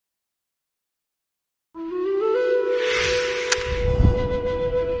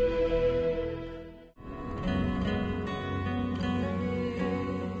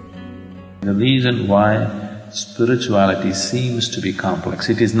The reason why spirituality seems to be complex,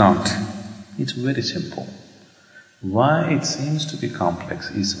 it is not. It's very simple. Why it seems to be complex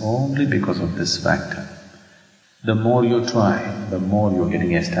is only because of this factor. The more you try, the more you're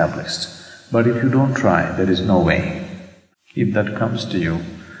getting established. But if you don't try, there is no way. If that comes to you,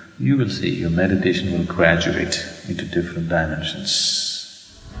 you will see your meditation will graduate into different dimensions.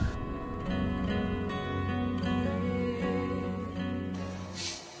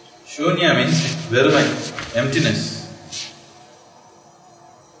 Shoonya means vermin, emptiness.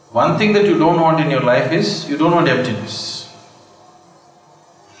 One thing that you don't want in your life is, you don't want emptiness.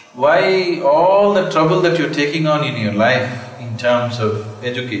 Why all the trouble that you're taking on in your life in terms of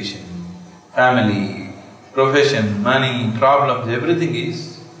education, family, profession, money, problems, everything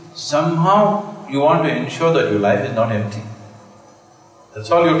is, somehow you want to ensure that your life is not empty.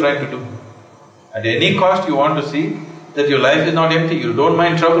 That's all you're trying to do. At any cost you want to see that your life is not empty, you don't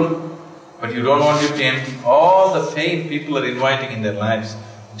mind trouble, but you don't want it to be empty. All the pain people are inviting in their lives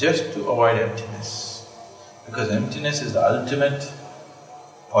just to avoid emptiness. Because emptiness is the ultimate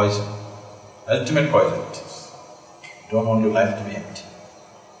poison, ultimate poison it is. You don't want your life to be empty.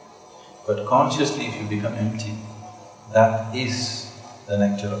 But consciously if you become empty, that is the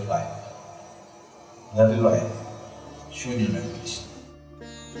nectar of life. That is why Shoonya meditation.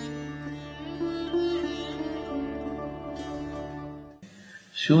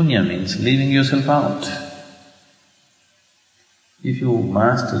 Shoonya means leaving yourself out. If you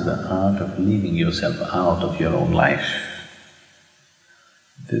master the art of leaving yourself out of your own life,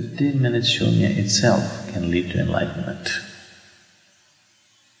 15 minutes Shoonya itself can lead to enlightenment.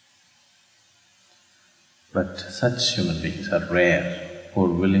 But such human beings are rare who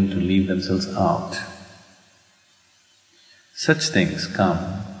are willing to leave themselves out. Such things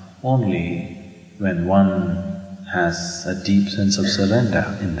come only when one has a deep sense of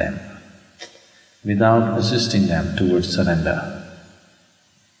surrender in them, without assisting them towards surrender.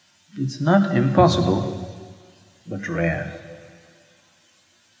 It's not impossible, but rare.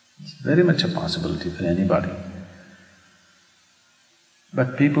 It's very much a possibility for anybody.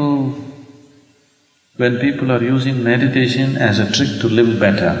 But when people are using meditation as a trick to live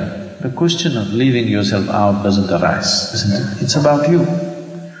better, the question of leaving yourself out doesn't arise, isn't it? It's about you.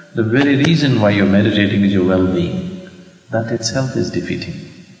 The very reason why you're meditating is your well-being. That itself is defeating.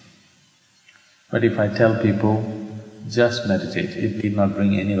 But if I tell people, just meditate, it did not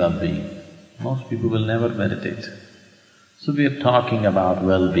bring any well-being, most people will never meditate. So we are talking about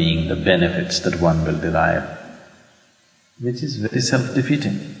well-being, the benefits that one will derive, which is very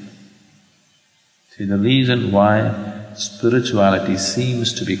self-defeating. See, the reason why spirituality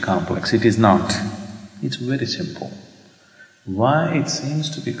seems to be complex, it is not. It's very simple. Why it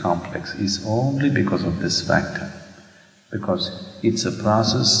seems to be complex is only because of this factor, because it's a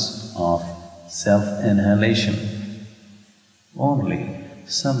process of self-annihilation. Only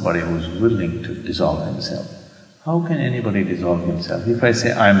somebody who is willing to dissolve himself. How can anybody dissolve himself? If I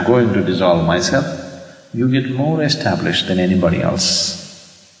say, I'm going to dissolve myself, you get more established than anybody else.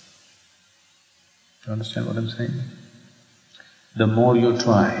 You understand what I'm saying? The more you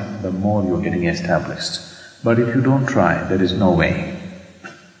try, the more you're getting established. But if you don't try, there is no way.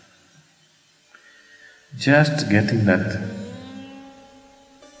 Just getting that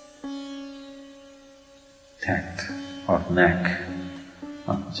tact or knack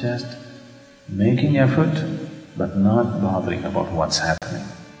of just making effort but not bothering about what's happening.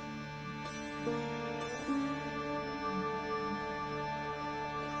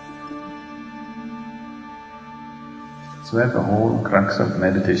 That's where the whole crux of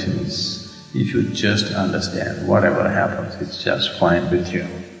meditation is. If you just understand whatever happens, it's just fine with you,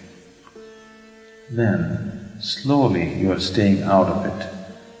 then slowly you are staying out of it.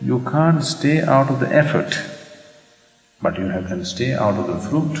 You can't stay out of the effort, but you can stay out of the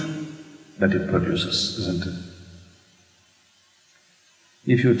fruit that it produces, isn't it?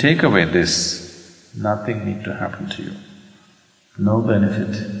 If you take away this, nothing need to happen to you, no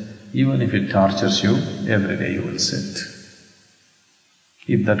benefit. Even if it tortures you, every day you will sit.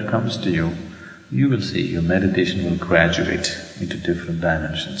 If that comes to you, you will see your meditation will graduate into different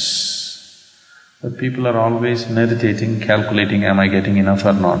dimensions. But people are always meditating, calculating, am I getting enough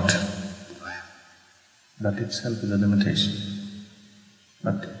or not? That itself is a limitation.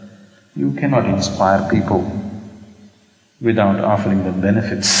 But you cannot inspire people without offering them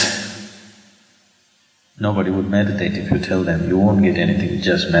benefits. Nobody would meditate if you tell them, you won't get anything,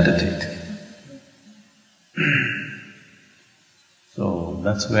 just meditate. So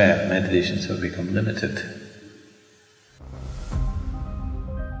that's where meditations have become limited.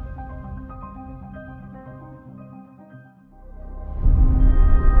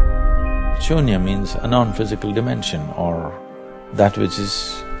 Shoonya means a non-physical dimension or that which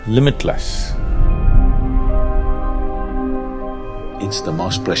is limitless. It's the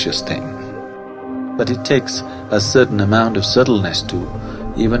most precious thing, but it takes a certain amount of subtleness to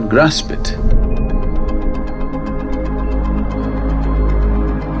even grasp it.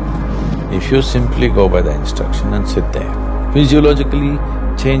 If you simply go by the instruction and sit there, physiologically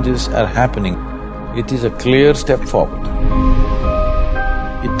changes are happening. It is a clear step forward.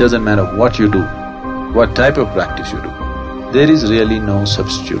 It doesn't matter what you do, what type of practice you do, there is really no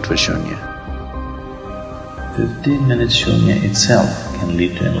substitute for Shoonya. 15 minutes Shoonya itself can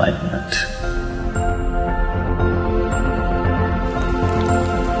lead to enlightenment.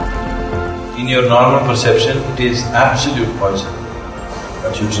 In your normal perception, it is absolute poison.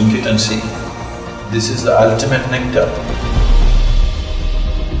 But you drink it and see, this is the ultimate nectar.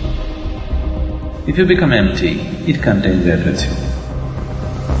 If you become empty, it contains everything.